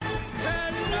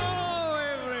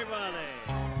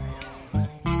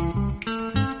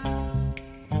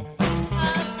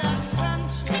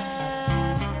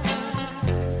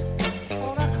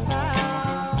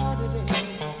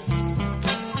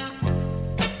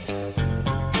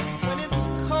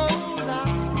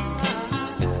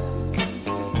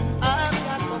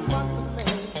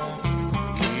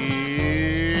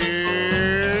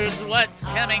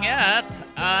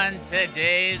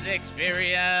Today's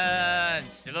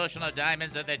experience, devotional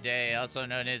diamonds of the day, also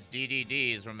known as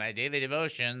DDDs, where my daily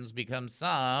devotions become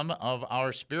some of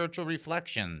our spiritual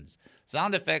reflections.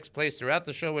 Sound effects placed throughout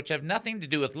the show which have nothing to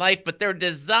do with life, but they're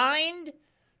designed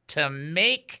to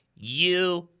make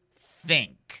you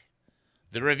think.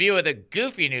 The review of the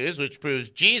goofy news, which proves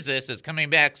Jesus is coming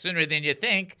back sooner than you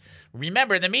think.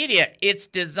 Remember, the media, it's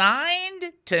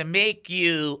designed to make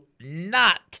you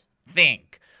not think.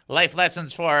 Life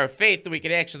lessons for our faith that we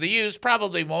could actually use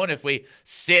probably won't if we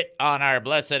sit on our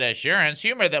blessed assurance.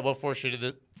 Humor that will force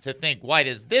you to think, why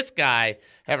does this guy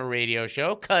have a radio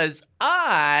show? Because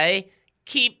I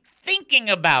keep thinking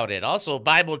about it. Also,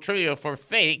 Bible trivia for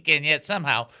fake and yet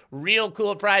somehow real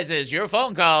cool prizes, your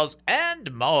phone calls,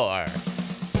 and more.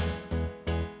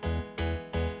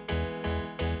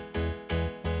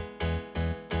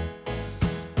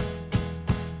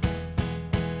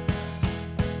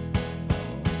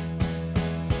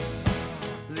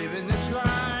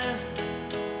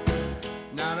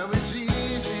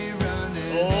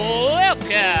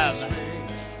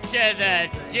 To the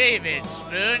David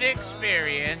Spoon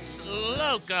Experience,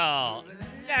 local,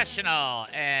 national,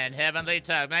 and heavenly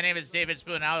talk. My name is David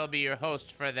Spoon. I will be your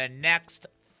host for the next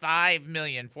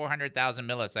 5,400,000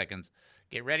 milliseconds.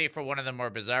 Get ready for one of the more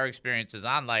bizarre experiences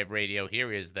on live radio.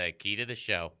 Here is the key to the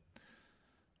show.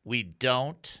 We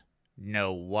don't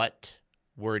know what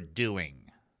we're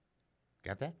doing.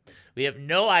 Got that? We have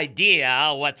no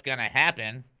idea what's going to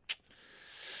happen.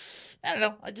 I don't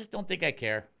know. I just don't think I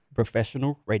care.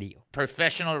 Professional radio.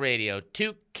 Professional radio.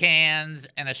 2 cans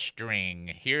and a string.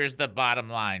 Here's the bottom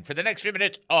line. For the next few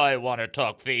minutes, I want to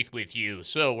talk faith with you.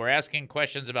 So we're asking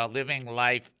questions about living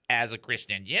life as a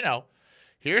Christian. You know,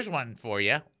 here's one for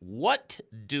you. What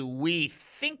do we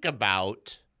think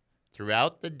about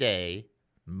throughout the day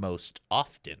most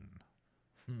often?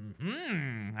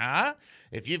 Huh?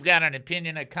 If you've got an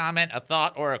opinion, a comment, a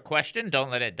thought, or a question, don't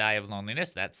let it die of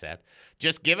loneliness. That's sad.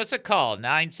 Just give us a call,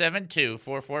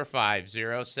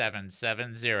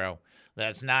 972-445-0770.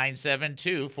 That's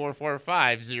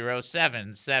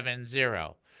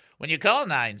 972-445-0770. When you call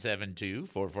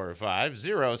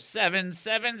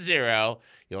 972-445-0770,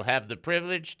 you'll have the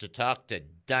privilege to talk to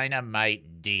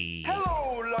Dynamite D.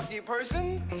 Hello, lucky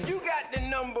person. You got the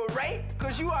number right,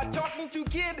 because you are talking to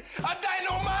Kid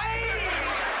Dynamite.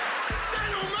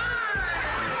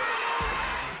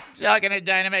 Talking to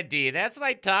Dynamite D. That's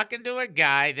like talking to a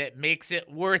guy that makes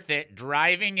it worth it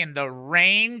driving in the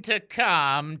rain to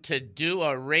come to do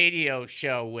a radio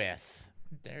show with.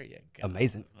 There you go.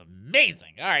 Amazing.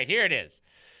 Amazing. All right, here it is.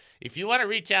 If you want to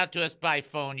reach out to us by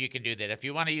phone, you can do that. If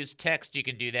you want to use text, you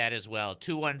can do that as well.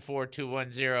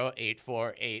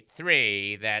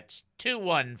 214-210-8483. That's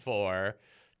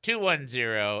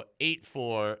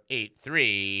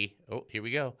 214-210-8483. Oh, here we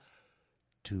go.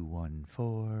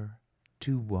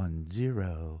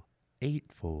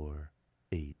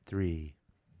 214-210-8483.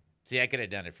 See, I could have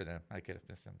done it for them. I'm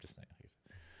just saying.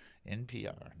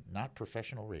 NPR, not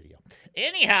professional radio.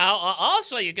 Anyhow,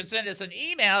 also you can send us an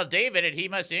email,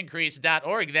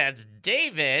 david@hemustincrease.org. That's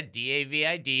David,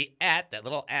 D-A-V-I-D, at that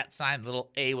little @ sign, little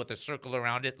A with a circle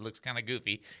around it. Looks kind of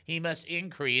goofy.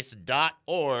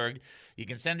 Hemustincrease.org. You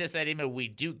can send us that email. We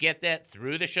do get that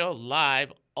through the show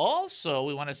live. Also,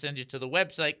 we want to send you to the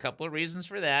website. Couple of reasons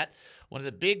for that. One of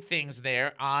the big things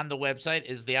there on the website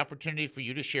is the opportunity for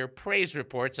you to share praise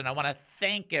reports, and I want to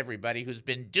thank everybody who's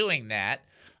been doing that.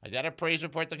 I got a praise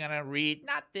report they're going to read,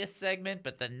 not this segment,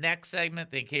 but the next segment.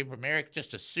 They came from Eric,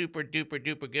 just a super duper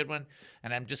duper good one,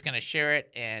 and I'm just going to share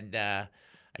it, and I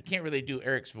can't really do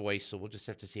Eric's voice, so we'll just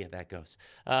have to see how that goes.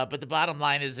 But the bottom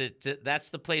line is that's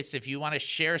the place if you want to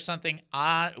share something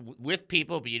with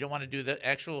people, but you don't want to do the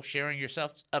actual sharing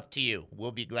yourself, it's up to you.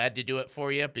 We'll be glad to do it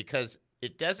for you because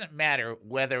it doesn't matter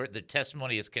whether the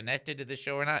testimony is connected to the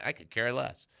show or not. I could care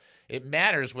less. It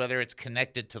matters whether it's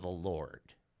connected to the Lord.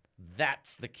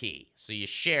 That's the key. So you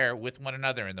share with one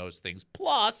another in those things.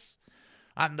 Plus,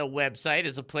 on the website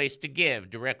is a place to give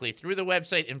directly through the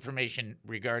website information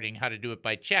regarding how to do it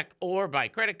by check or by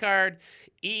credit card.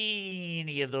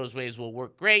 Any of those ways will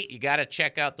work great. You got to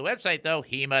check out the website, though,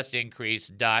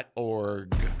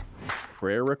 hemustincrease.org.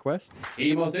 Prayer request?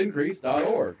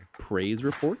 HeMustIncrease.org. Praise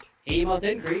report?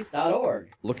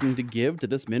 HeMustIncrease.org. Looking to give to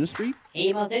this ministry?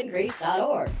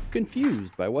 HeMustIncrease.org.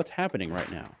 Confused by what's happening right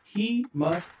now?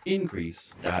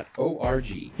 HeMustIncrease.org.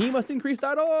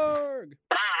 HeMustIncrease.org.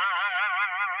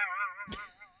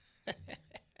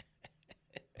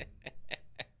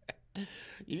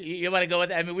 You want to go with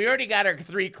that? I mean, we already got our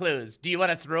 3 clues. Do you want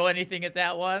to throw anything at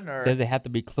that one? Or Does it have to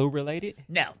be clue related?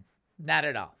 No, not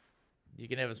at all. You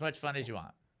can have as much fun as you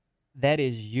want. That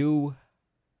is you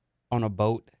on a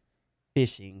boat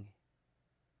fishing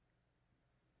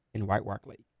in White Rock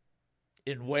Lake.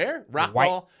 In where? White-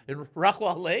 Rockwall? In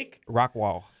Rockwall Lake?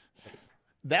 Rockwall.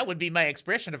 That would be my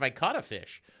expression if I caught a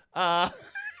fish.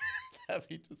 Let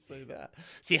me just say that.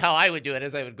 See, how I would do it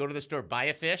is I would go to the store, buy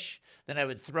a fish, then I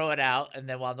would throw it out, and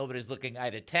then while nobody's looking,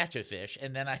 I'd attach a fish,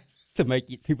 and then I... To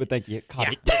make people think you caught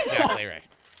Yeah, it. exactly right.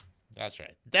 That's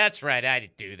right. That's right. I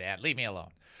didn't do that. Leave me alone.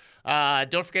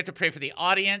 Don't forget to pray for the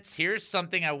audience. Here's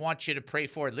something I want you to pray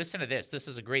for. Listen to this. This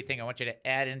is a great thing I want you to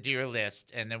add into your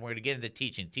list, and then we're going to get into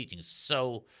teaching. Teaching is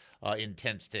so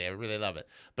intense today. I really love it.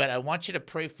 But I want you to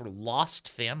pray for lost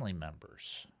family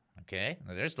members. Okay?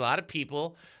 Now, there's a lot of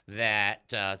people that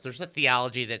there's a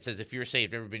theology that says if you're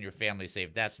saved, everybody in your family is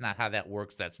saved. That's not how that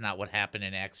works. That's not what happened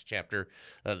in Acts chapter,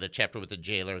 the chapter with the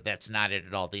jailer. That's not it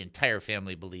at all. The entire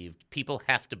family believed. People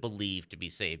have to believe to be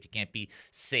saved. You can't be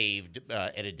saved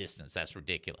at a distance. That's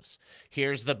ridiculous.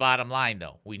 Here's the bottom line,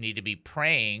 though. We need to be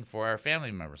praying for our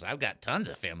family members. I've got tons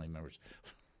of family members.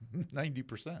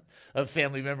 90% of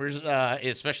family members,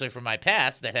 especially from my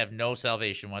past, that have no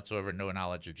salvation whatsoever, no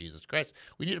knowledge of Jesus Christ.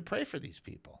 We need to pray for these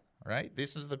people, right?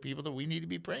 This is the people that we need to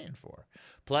be praying for.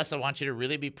 Plus, I want you to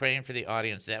really be praying for the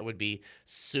audience. That would be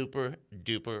super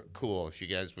duper cool if you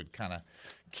guys would kind of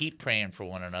keep praying for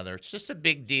one another. It's just a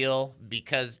big deal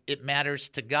because it matters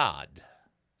to God.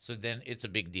 So then it's a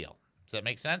big deal. Does that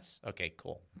make sense? Okay,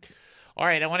 cool. All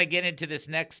right, I want to get into this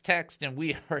next text, and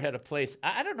we are at a place,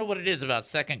 I don't know what it is about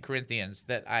 2 Corinthians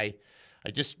that I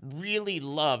just really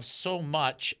love so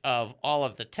much of all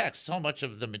of the text, so much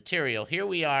of the material. Here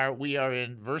we are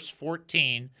in verse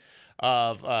 14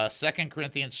 of 2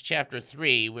 Corinthians chapter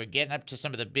 3. We're getting up to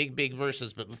some of the big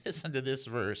verses, but listen to this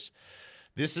verse.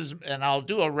 This is, and I'll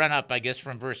do a run-up, I guess,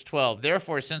 from verse 12.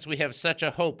 Therefore, since we have such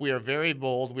a hope, we are very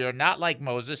bold. We are not like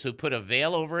Moses, who put a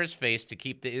veil over his face to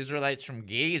keep the Israelites from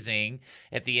gazing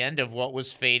at the end of what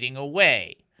was fading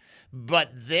away. But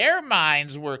their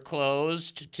minds were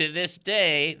closed to this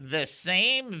day. The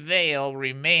same veil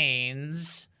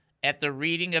remains at the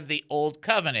reading of the Old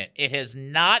Covenant. It has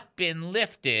not been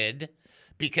lifted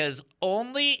because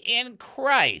only in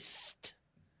Christ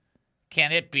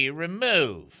can it be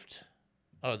removed.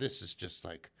 Oh, this is just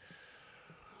like,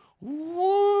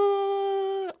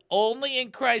 what? Only in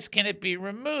Christ can it be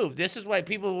removed. This is why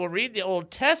people will read the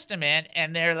Old Testament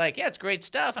and they're like, yeah, it's great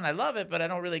stuff and I love it, but I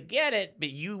don't really get it.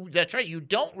 But that's right, you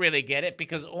don't really get it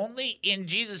because only in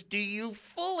Jesus do you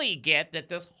fully get that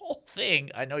this whole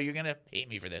thing, I know you're going to hate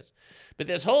me for this, but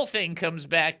this whole thing comes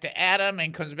back to Adam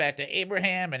and comes back to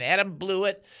Abraham, and Adam blew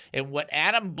it. And what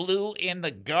Adam blew in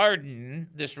the garden,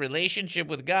 this relationship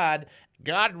with God,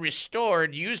 God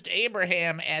restored, used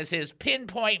Abraham as his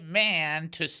pinpoint man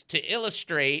to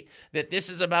illustrate that this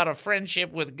is about a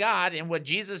friendship with God. And what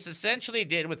Jesus essentially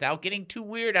did, without getting too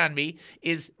weird on me,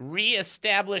 is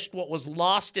reestablished what was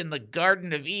lost in the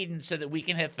Garden of Eden so that we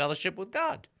can have fellowship with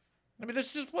God. I mean,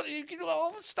 that's just what you can do,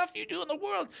 all the stuff you do in the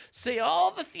world. Say all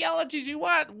the theologies you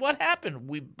want. What happened?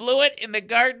 We blew it in the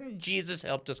garden. Jesus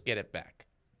helped us get it back.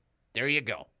 There you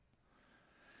go.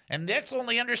 And that's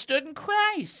only understood in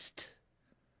Christ.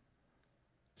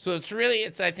 So I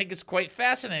think it's quite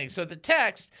fascinating. So the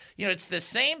text, it's the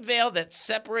same veil that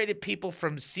separated people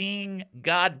from seeing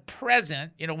God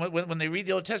present. When they read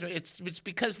the Old Testament, it's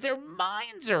because their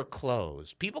minds are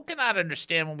closed. People cannot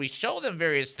understand when we show them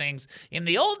various things in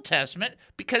the Old Testament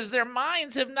because their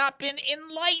minds have not been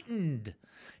enlightened.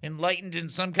 Enlightened in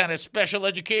some kind of special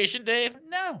education, Dave?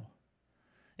 No.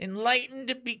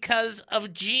 Enlightened because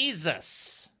of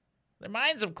Jesus. Their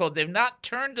minds have closed. They've not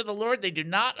turned to the Lord. They do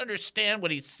not understand what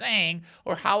he's saying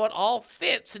or how it all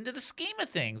fits into the scheme of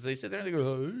things. They sit there and they go,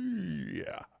 oh,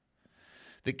 yeah.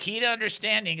 The key to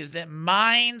understanding is that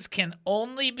minds can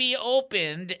only be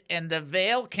opened and the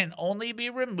veil can only be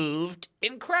removed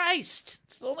in Christ.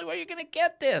 It's the only way you're going to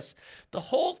get this. The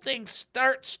whole thing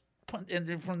starts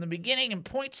from the beginning and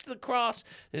points to the cross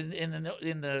in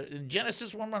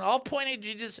Genesis 1:1, all pointing to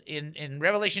Jesus. In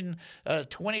Revelation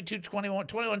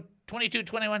 22:21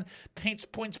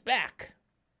 points back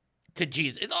to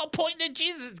Jesus. It's all pointing to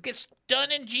Jesus. It gets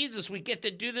done in Jesus. We get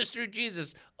to do this through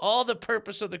Jesus. All the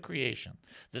purpose of the creation,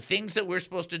 the things that we're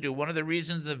supposed to do. One of the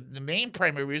reasons, the main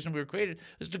primary reason we were created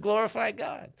is to glorify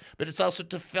God, but it's also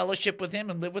to fellowship with him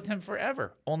and live with him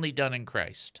forever. Only done in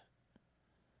Christ.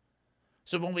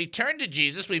 So when we turn to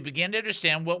Jesus, we begin to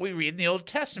understand what we read in the Old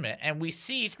Testament, and we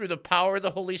see through the power of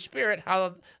the Holy Spirit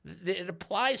how it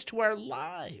applies to our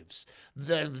lives.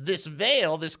 This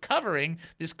veil, this covering,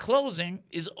 this closing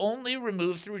is only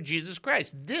removed through Jesus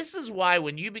Christ. This is why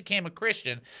when you became a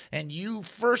Christian and you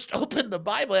first opened the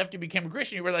Bible after you became a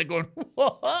Christian, you were like going,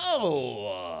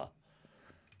 whoa,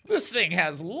 this thing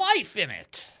has life in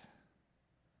it.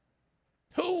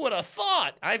 Who would have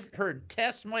thought? I've heard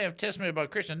testimony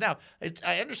about Christians. Now,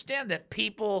 I understand that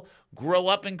people grow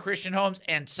up in Christian homes,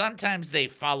 and sometimes they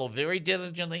follow very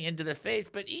diligently into the faith.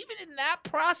 But even in that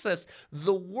process,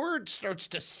 the word starts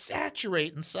to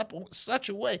saturate in such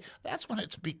a way. That's when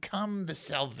it's become the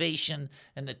salvation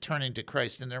and the turning to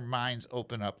Christ, and their minds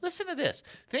open up. Listen to this.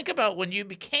 Think about when you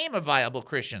became a viable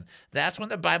Christian. That's when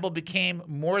the Bible became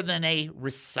more than a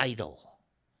recital.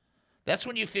 That's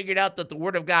when you figured out that the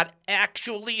Word of God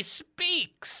actually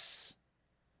speaks.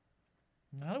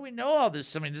 How do we know all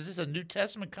this? I mean, is this a New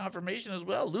Testament confirmation as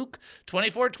well? Luke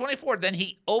 24:24. Then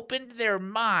he opened their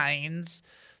minds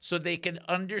so they could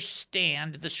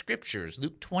understand the Scriptures.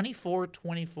 Luke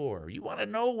 24:24. You want to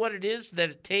know what it is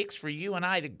that it takes for you and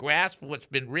I to grasp what's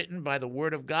been written by the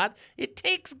Word of God? It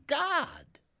takes God.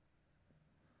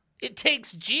 It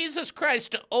takes Jesus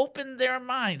Christ to open their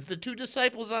minds. The two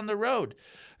disciples on the road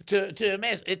to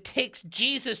Emmaus. It takes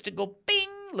Jesus to go, bing,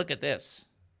 look at this.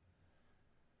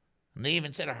 And they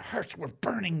even said our hearts were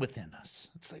burning within us.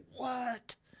 It's like,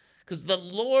 what? Because the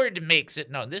Lord makes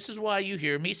it known. This is why you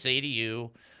hear me say to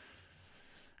you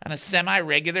on a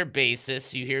semi-regular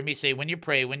basis, you hear me say when you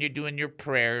pray, when you're doing your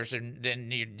prayers, and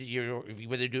then you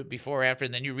whether you do it before or after,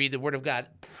 and then you read the Word of God,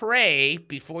 pray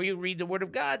before you read the Word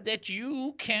of God that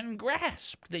you can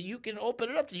grasp, that you can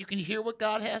open it up, that you can hear what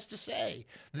God has to say.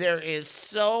 There is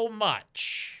so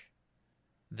much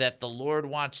that the Lord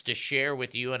wants to share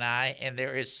with you and I, and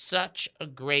there is such a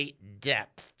great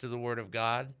depth to the Word of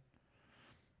God.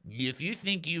 If you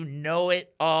think you know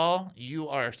it all, you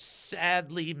are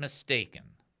sadly mistaken.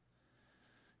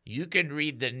 You can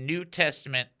read the New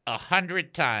Testament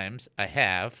 100 times. I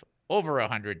have. Over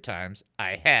 100 times.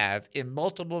 I have. In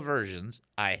multiple versions.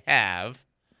 I have.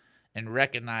 And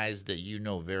recognize that you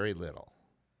know very little.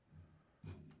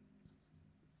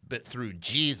 But through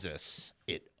Jesus,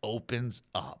 it opens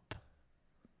up.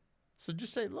 So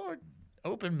just say, Lord,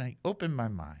 open my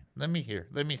mind. Let me hear.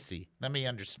 Let me see. Let me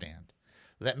understand.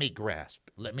 Let me grasp.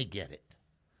 Let me get it.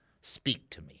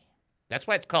 Speak to me. That's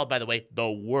why it's called, by the way,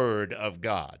 the Word of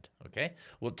God, okay?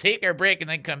 We'll take our break and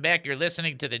then come back. You're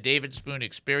listening to the David Spoon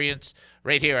Experience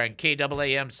right here on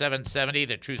KAAM 770,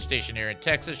 the True Station here in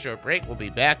Texas. Short break. We'll be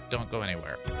back. Don't go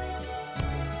anywhere.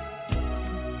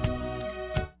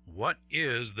 What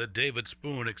is the David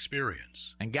Spoon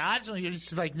Experience? And God's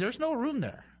it's like, there's no room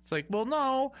there. It's like, well,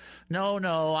 no,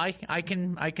 I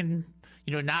can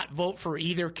not vote for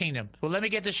either kingdom. Well, let me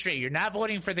get this straight. You're not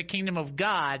voting for the kingdom of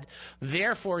God.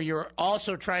 Therefore, you're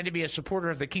also trying to be a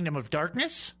supporter of the kingdom of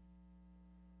darkness?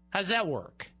 How does that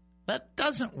work? That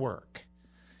doesn't work.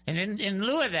 And in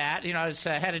lieu of that,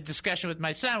 I had a discussion with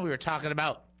my son. We were talking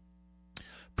about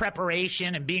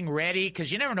preparation and being ready,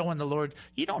 because you never know when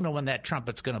you don't know when that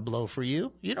trumpet's going to blow for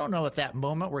you. You don't know at that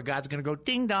moment where God's going to go,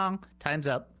 ding dong, time's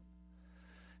up.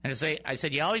 And I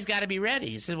said, you always got to be ready.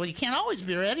 He said, well, you can't always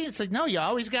be ready. It's like, no, you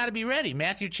always got to be ready.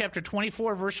 Matthew chapter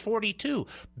 24, verse 42.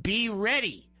 Be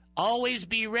ready. Always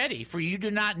be ready, for you do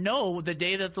not know the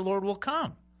day that the Lord will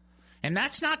come. And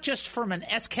that's not just from an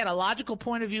eschatological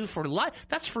point of view for life.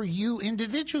 That's for you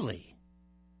individually.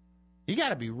 You got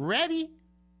to be ready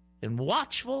and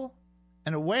watchful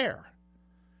and aware,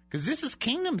 because this is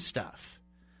kingdom stuff.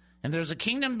 And there's a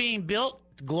kingdom being built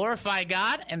to glorify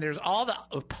God, and there's all the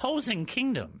opposing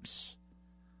kingdoms.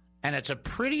 And it's a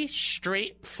pretty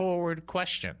straightforward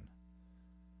question.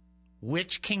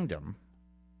 Which kingdom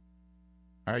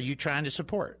are you trying to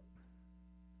support?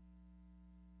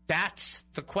 That's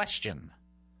the question.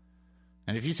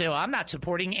 And if you say, well, I'm not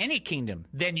supporting any kingdom,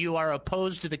 then you are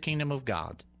opposed to the kingdom of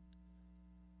God.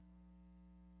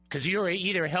 Because you're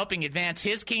either helping advance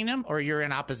his kingdom or you're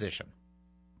in opposition.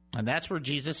 And that's where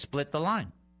Jesus split the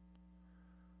line.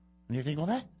 And you think,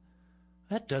 well,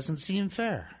 that doesn't seem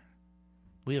fair.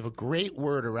 We have a great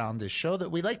word around this show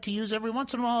that we like to use every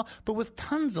once in a while, but with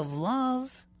tons of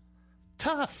love.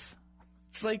 Tough.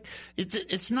 It's like,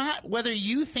 it's not whether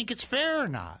you think it's fair or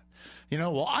not.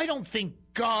 Well, I don't think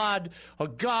God, a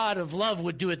God of love,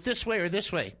 would do it this way or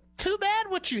this way. Too bad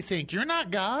what you think. You're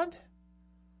not God.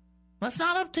 That's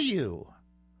not up to you.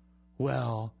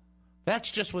 Well,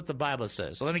 that's just what the Bible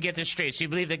says. So let me get this straight. So you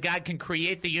believe that God can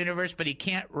create the universe, but he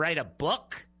can't write a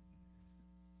book?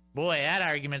 Boy, that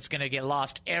argument's going to get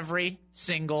lost every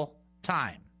single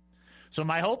time. So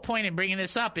my whole point in bringing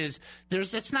this up is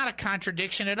that's not a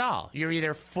contradiction at all. You're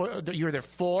either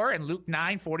for in Luke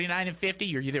 9, 49 and 50,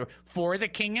 you're either for the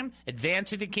kingdom,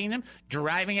 advancing the kingdom,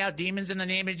 driving out demons in the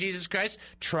name of Jesus Christ,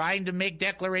 trying to make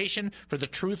declaration for the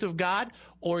truth of God,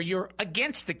 or you're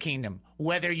against the kingdom,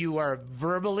 whether you are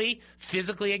verbally,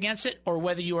 physically against it, or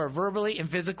whether you are verbally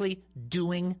and physically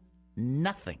doing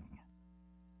nothing.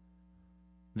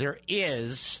 There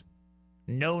is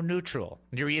no neutral.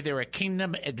 You're either a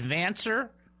kingdom advancer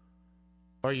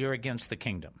or you're against the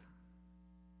kingdom.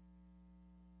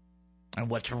 And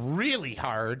what's really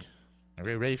hard, are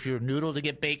you ready for your noodle to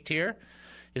get baked here,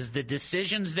 is the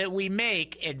decisions that we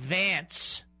make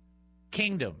advance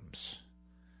kingdoms.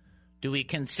 Do we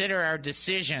consider our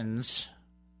decisions,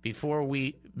 before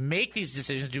we make these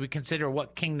decisions, do we consider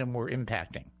what kingdom we're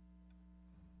impacting?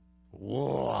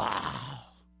 Wow.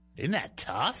 Isn't that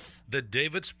tough? The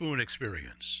David Spoon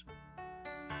Experience.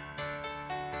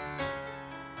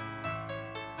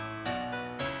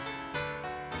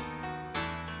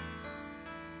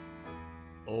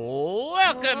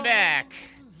 Welcome back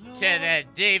to the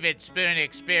David Spoon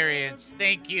Experience.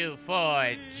 Thank you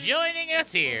for joining us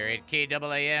here at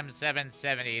KAAM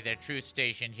 770, the truth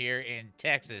station here in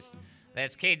Texas.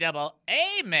 That's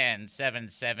KAAM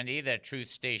 770, the truth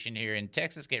station here in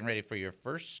Texas. Getting ready for your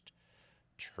first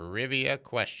trivia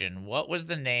question. What was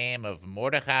the name of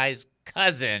Mordecai's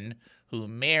cousin who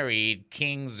married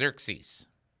King Xerxes?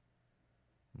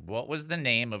 What was the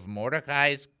name of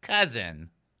Mordecai's cousin?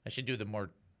 I should do the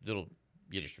more little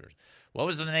Yiddish version. What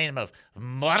was the name of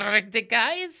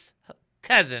Mordecai's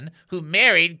cousin who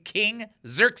married King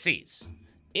Xerxes?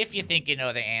 If you think you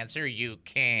know the answer, you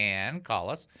can call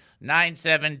us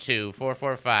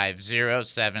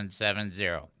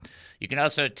 972-445-0770. You can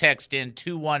also text in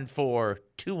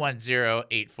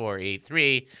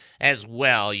 214-210-8483. As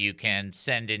well, you can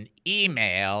send an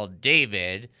email,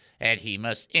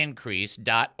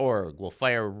 david@hemustincrease.org. We'll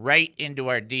fire right into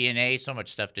our DNA. So much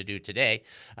stuff to do today.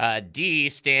 D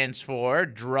stands for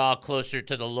draw closer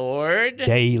to the Lord.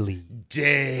 Daily.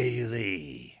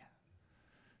 Daily.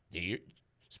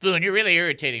 Spoon, you're really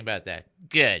irritating about that.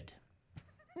 Good.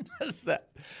 What's that?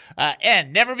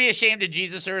 And never be ashamed of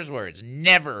Jesus or his words.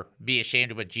 Never be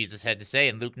ashamed of what Jesus had to say.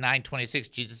 In Luke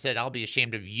 9:26, Jesus said, I'll be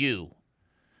ashamed of you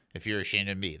if you're ashamed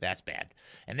of me. That's bad.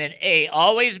 And then A,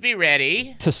 always be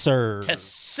ready. To serve. To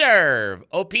serve.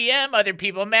 OPM, other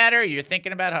people matter. You're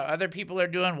thinking about how other people are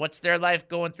doing, what's their life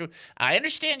going through. I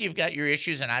understand you've got your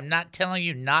issues, and I'm not telling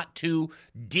you not to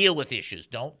deal with issues.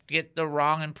 Don't get the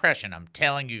wrong impression. I'm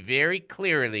telling you very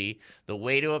clearly the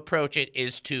way to approach it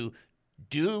is to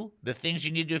do the things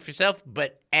you need to do for yourself,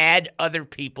 but add other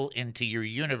people into your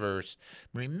universe.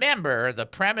 Remember, the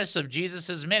premise of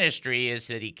Jesus' ministry is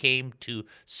that he came to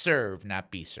serve,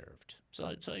 not be served. So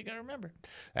that's all you got to remember.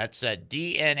 That's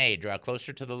DNA, draw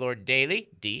closer to the Lord daily.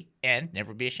 D, N,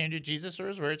 never be ashamed of Jesus or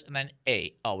his words. And then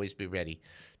A, always be ready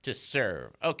to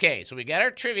serve. Okay, so we got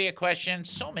our trivia question.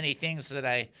 So many things that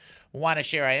I want to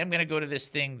share. I am going to go to this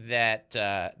thing that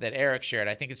Eric shared.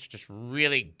 I think it's just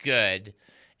really good.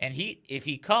 And if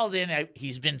he called in,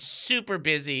 he's been super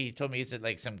busy. He told me he's at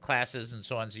like some classes and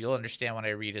so on, so you'll understand when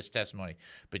I read his testimony.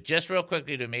 But just real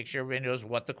quickly to make sure everybody knows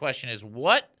what the question is,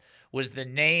 what was the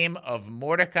name of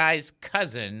Mordecai's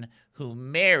cousin who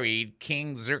married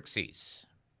King Xerxes?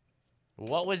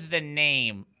 What was the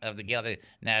name of the gal?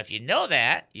 Now, if you know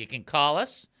that, you can call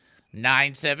us,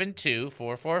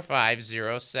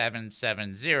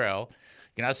 972-445-0770. You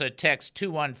can also text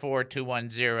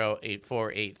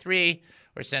 214-210-8483.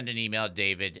 Or send an email,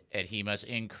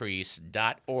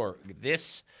 david@hemustincrease.org.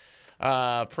 This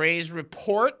praise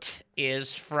report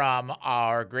is from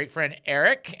our great friend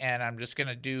Eric, and I'm just going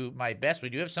to do my best. We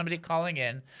do have somebody calling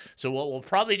in, so what we'll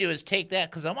probably do is take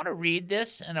that, because I want to read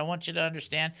this, and I want you to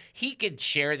understand. He could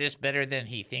share this better than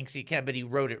he thinks he can, but he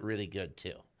wrote it really good,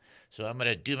 too. So I'm going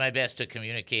to do my best to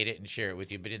communicate it and share it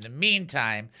with you. But in the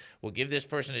meantime, we'll give this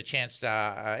person a chance to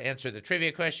answer the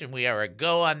trivia question. We are a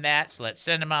go on that, so let's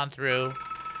send them on through.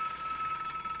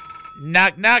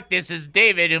 Knock, knock. This is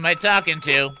David. Who am I talking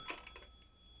to?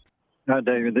 Hi,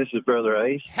 David. This is Brother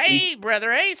Ace. Hey,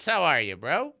 Brother Ace. How are you,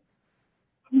 bro?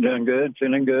 I'm doing good,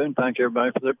 feeling good. Thank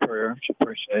everybody for their prayers.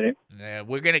 Appreciate it.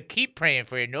 We're going to keep praying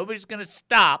for you. Nobody's going to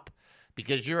stop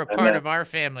because you're a part Amen. of our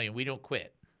family, and we don't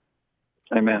quit.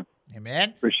 Amen. Amen?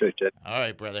 Appreciate that. All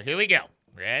right, brother. Here we go.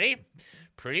 Ready?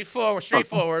 Pretty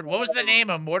straightforward. What was the name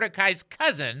of Mordecai's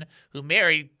cousin who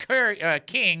married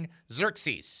King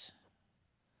Xerxes?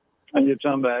 And you're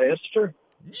talking about Esther?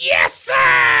 Yes, sir!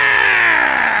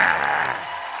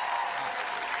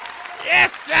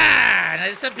 Yes, sir! Now,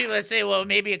 there's some people that say, well,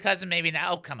 maybe a cousin, maybe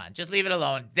not. Oh, come on. Just leave it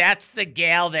alone. That's the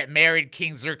gal that married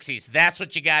King Xerxes. That's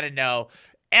what you got to know.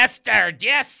 Esther,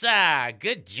 yes, sir.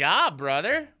 Good job,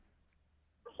 brother.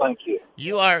 Thank you.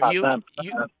 You're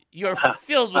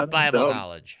filled with Bible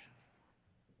knowledge.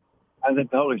 I think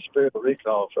the Holy Spirit will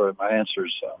recall for my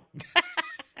answers. So.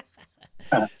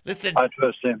 Listen, I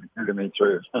trust him to get me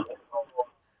through.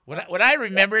 when I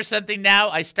remember something now,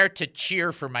 I start to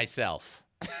cheer for myself.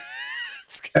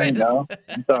 Hey, no,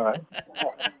 it's all right.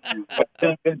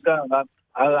 Good job.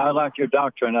 I like your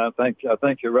doctrine. I think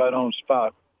you're right on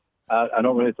spot. I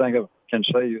don't really think I can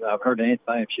say I've heard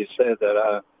anything she said that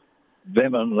I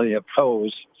vehemently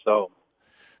oppose. So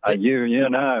you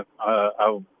and I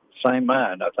are same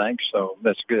mind, I think. So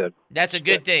that's good. That's a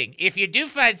good thing. If you do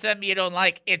find something you don't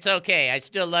like, it's okay. I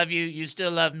still love you. You still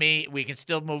love me. We can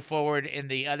still move forward in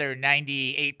the other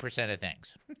 98% of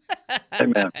things.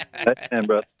 Amen. Amen,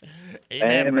 brother.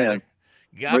 Amen.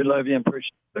 Brother. We love you and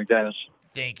appreciate you, guys.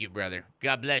 Thank you, brother.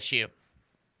 God bless you.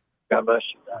 God bless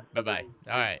you. Bye-bye.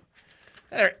 All right.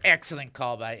 Another excellent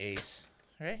call by Ace.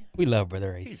 Right? We love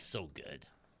Brother Ace. He's so good.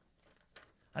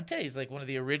 I'll tell you, he's like one of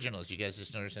the originals. You guys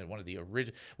just noticed that one of the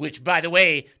original, which, by the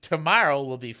way, tomorrow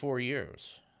will be 4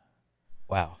 years.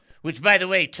 Wow. Which, by the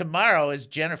way, tomorrow is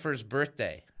Jennifer's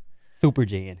birthday. Super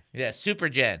Jan. Yeah, Super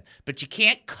Jen. But you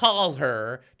can't call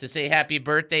her to say happy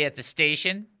birthday at the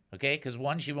station, okay? Because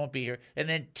one, she won't be here. And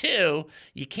then two,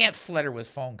 you can't flood her with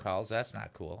phone calls. That's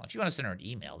not cool. If you want to send her an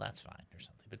email, that's fine or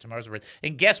something. But tomorrow's her birthday.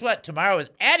 And guess what? Tomorrow is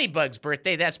Addie Bug's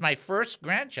birthday. That's my first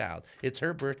grandchild. It's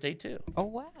her birthday, too. Oh,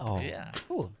 wow. Yeah.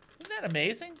 Cool. Isn't that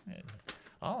amazing?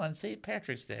 All on St.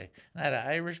 Patrick's Day. Not an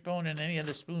Irish bone in any of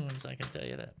the spoons, I can tell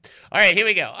you that. All right, here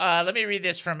we go. Let me read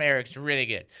this from Eric. It's really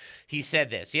good. He said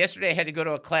this. Yesterday, I had to go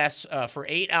to a class for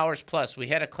 8 hours plus. We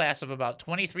had a class of about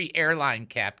 23 airline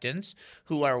captains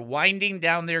who are winding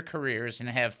down their careers and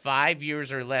have 5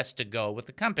 years or less to go with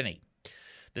the company.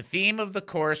 The theme of the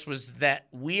course was that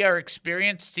we are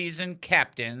experienced seasoned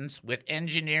captains with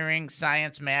engineering,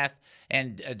 science, math,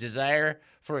 and a desire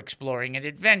for exploring an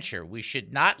adventure. We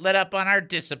should not let up on our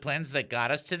disciplines that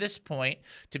got us to this point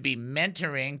to be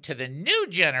mentoring to the new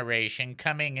generation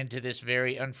coming into this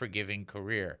very unforgiving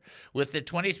career. With the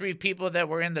 23 people that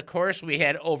were in the course, we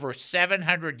had over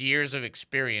 700 years of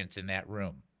experience in that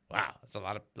room. Wow, that's a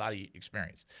lot of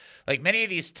experience. Like many of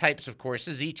these types of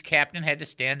courses, each captain had to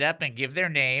stand up and give their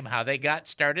name, how they got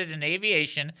started in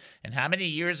aviation, and how many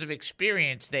years of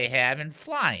experience they have in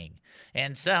flying,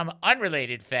 and some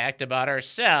unrelated fact about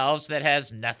ourselves that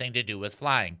has nothing to do with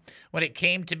flying. When it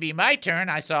came to be my turn,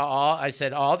 I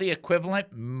said all the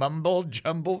equivalent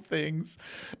mumble-jumble things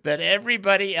that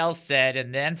everybody else said,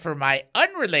 and then for my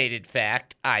unrelated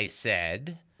fact, I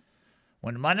said,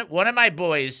 when one of my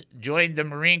boys joined the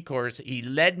Marine Corps, he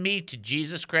led me to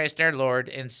Jesus Christ our Lord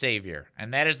and Savior.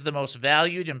 And that is the most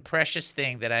valued and precious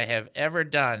thing that I have ever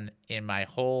done in my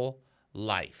whole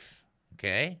life.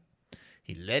 Okay?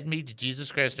 He led me to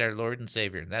Jesus Christ our Lord and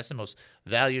Savior. And that's the most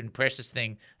valued and precious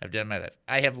thing I've done in my life.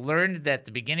 I have learned that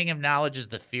the beginning of knowledge is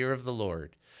the fear of the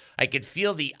Lord. I could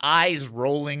feel the eyes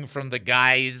rolling from the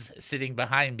guys sitting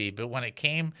behind me, but when it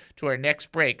came to our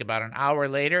next break, about an hour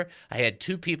later, I had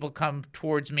two people come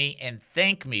towards me and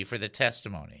thank me for the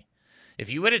testimony.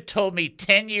 If you would have told me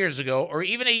 10 years ago or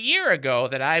even a year ago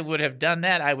that I would have done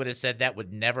that, I would have said that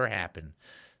would never happen.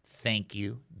 Thank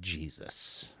you,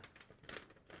 Jesus.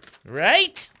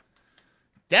 Right?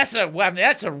 That's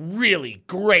a really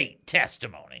great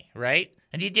testimony, right?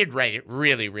 And he did write it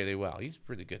really, really well. He's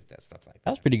pretty good at that stuff like that.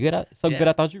 That was pretty good. Good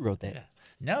I thought you wrote that. Yeah.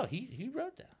 No, he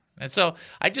wrote that. And so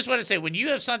I just want to say, when you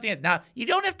have something, now you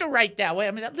don't have to write that way.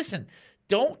 I mean, listen,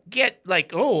 don't get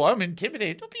like, oh, I'm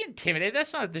intimidated. Don't be intimidated.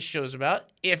 That's not what this show's about.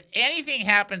 If anything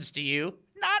happens to you,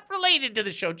 not related to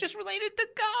the show, just related to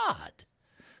God,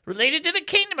 related to the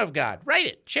kingdom of God, write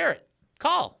it, share it,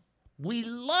 call. We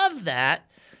love that.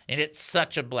 And it's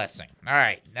such a blessing. All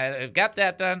right. Now, I've got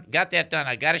that done.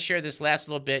 I got to share this last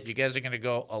little bit. You guys are going to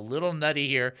go a little nutty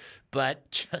here,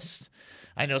 but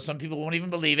I know some people won't even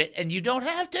believe it, and you don't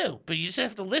have to, but you just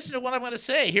have to listen to what I'm going to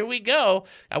say. Here we go.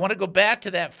 I want to go back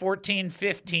to that 14,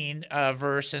 15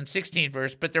 verse and 16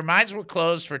 verse, but their minds were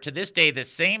closed, for to this day the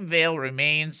same veil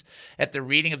remains at the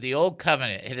reading of the Old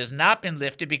Covenant. It has not been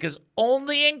lifted because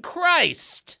only in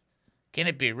Christ can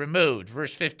it be removed?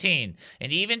 Verse 15,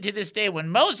 and even to this day when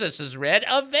Moses is read,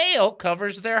 a veil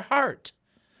covers their heart.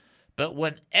 But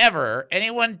whenever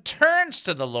anyone turns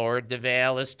to the Lord, the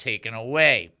veil is taken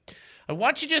away. I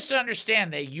want you just to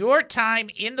understand that your time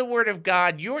in the Word of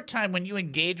God, your time when you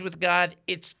engage with God,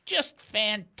 it's just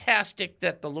fantastic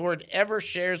that the Lord ever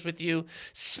shares with you,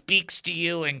 speaks to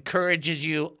you, encourages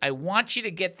you. I want you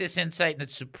to get this insight, and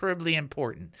it's superbly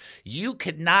important. You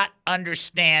could not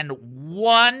understand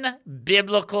one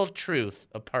biblical truth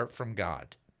apart from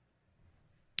God.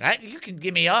 You can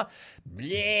give me all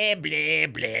blah, blah,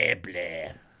 blah,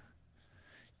 blah.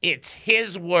 It's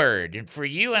His Word, and for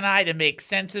you and I to make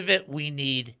sense of it, we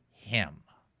need Him.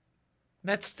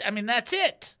 That's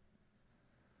it.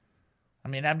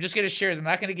 I'm just going to share. I'm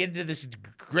not going to get into this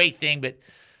great thing, but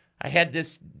I had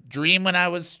this dream when I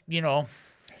was,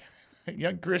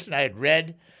 young Christian, I had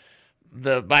read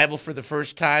the Bible for the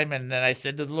first time, and then I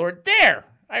said to the Lord, there,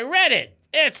 I read it.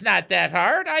 It's not that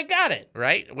hard. I got it,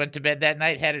 right? Went to bed that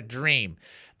night, had a dream.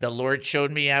 The Lord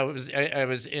showed me there was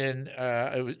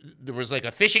like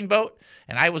a fishing boat,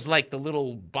 and I was like the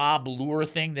little bob lure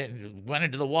thing that went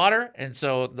into the water, and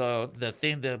so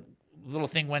the little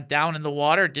thing went down in the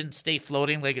water. It didn't stay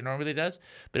floating like it normally does,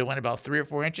 but it went about 3 or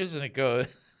 4 inches, and it goes.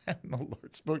 And the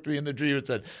Lord spoke to me in the dream and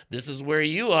said, "This is where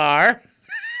you are,"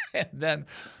 and then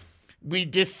we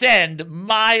descend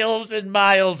miles and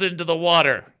miles into the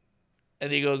water.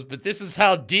 And he goes, "But this is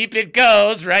how deep it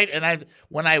goes," right? And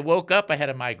when I woke up, I had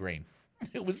a migraine.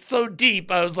 It was so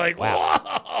deep. I was like,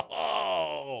 wow.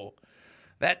 Whoa.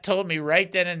 That told me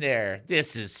right then and there,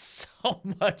 this is so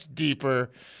much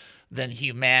deeper than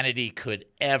humanity could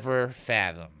ever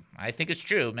fathom. I think it's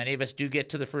true. Many of us do get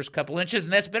to the first couple inches,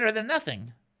 and that's better than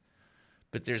nothing.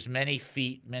 But there's many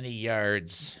feet, many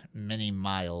yards, many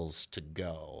miles to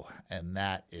go. And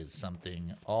that is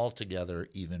something altogether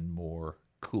even more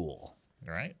cool.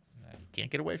 All right?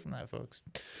 Can't get away from that, folks.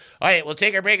 All right, we'll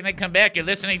take our break and then come back. You're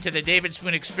listening to the David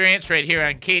Spoon Experience right here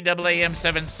on KAAM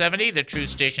 770, the true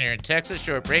station here in Texas.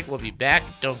 Short break. We'll be back.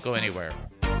 Don't go anywhere.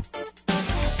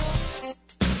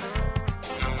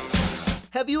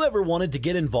 Have you ever wanted to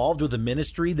get involved with a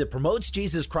ministry that promotes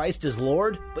Jesus Christ as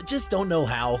Lord, but just don't know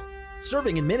how?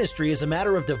 Serving in ministry is a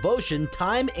matter of devotion,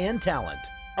 time, and talent.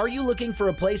 Are you looking for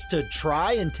a place to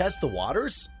try and test the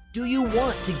waters? Do you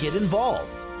want to get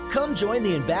involved? Come join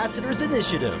the Ambassadors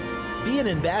Initiative. Be an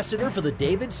ambassador for the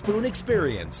David Spoon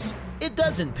Experience. It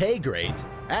doesn't pay great.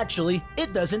 Actually,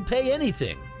 it doesn't pay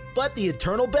anything. But the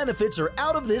eternal benefits are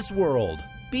out of this world.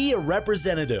 Be a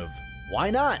representative.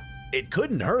 Why not? It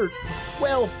couldn't hurt.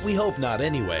 Well, we hope not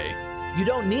anyway. You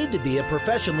don't need to be a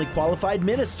professionally qualified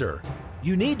minister.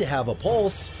 You need to have a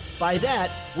pulse. By that,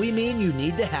 we mean you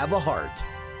need to have a heart.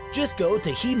 Just go to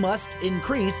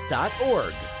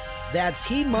hemustincrease.org. That's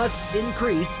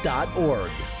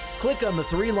hemustincrease.org. Click on the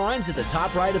 3 lines at the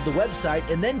top right of the website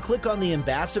and then click on the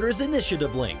Ambassadors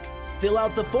Initiative link. Fill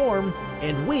out the form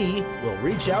and we will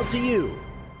reach out to you.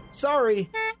 Sorry,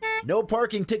 no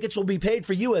parking tickets will be paid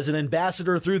for you as an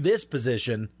ambassador through this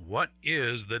position. What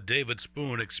is the David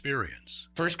Spoon Experience?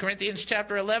 1 Corinthians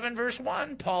chapter 11, verse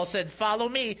 1, Paul said, "Follow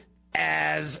me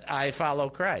as I follow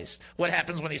Christ." What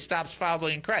happens when he stops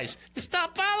following Christ? You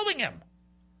stop following him.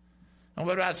 And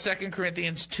what about 2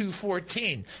 Corinthians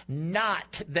 2:14?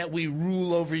 Not that we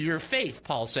rule over your faith,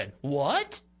 Paul said.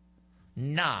 What?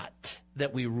 Not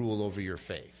that we rule over your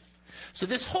faith. So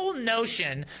this whole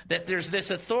notion that there's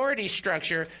this authority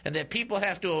structure and that people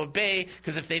have to obey,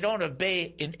 because if they don't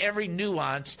obey in every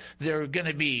nuance, they're going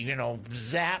to be,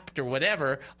 zapped or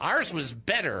whatever. Ours was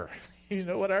better. You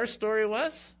know what our story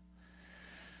was?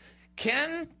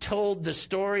 Ken told the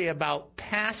story about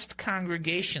past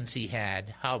congregations he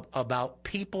had, about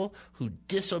people who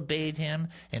disobeyed him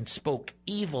and spoke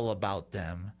evil about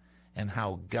them, and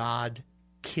how God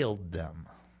killed them.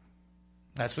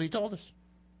 That's what he told us.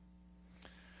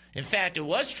 In fact, it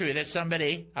was true that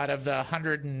somebody out of the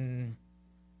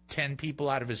 110 people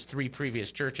out of his 3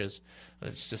 previous churches, we'll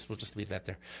just leave that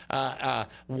there.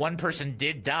 One person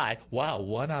did die. Wow,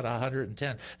 1 out of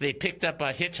 110. They picked up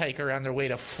a hitchhiker on their way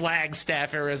to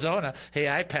Flagstaff, Arizona. Hey,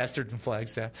 I pastored in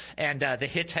Flagstaff. And the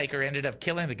hitchhiker ended up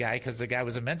killing the guy because the guy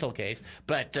was a mental case.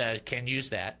 But Ken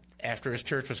used that after his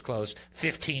church was closed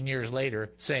 15 years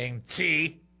later, saying,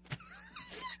 "See?"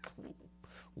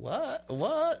 What?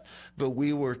 But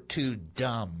we were too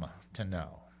dumb to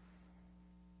know.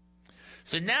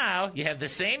 So now you have the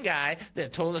same guy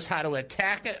that told us how to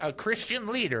attack a Christian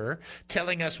leader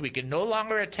telling us we can no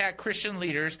longer attack Christian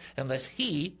leaders unless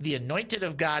he, the anointed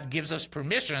of God, gives us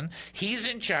permission. He's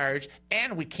in charge,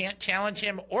 and we can't challenge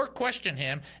him or question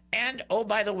him. And, oh,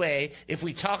 by the way, if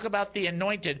we talk about the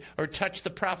anointed or touch the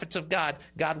prophets of God,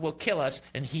 God will kill us,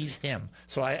 and he's him.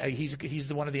 So he's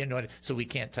the one of the anointed, so we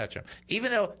can't touch him.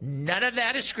 Even though none of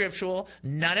that is scriptural,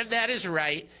 none of that is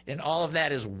right, and all of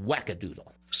that is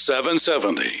wackadoodle.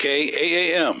 770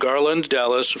 KAAM, Garland,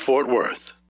 Dallas, Fort Worth.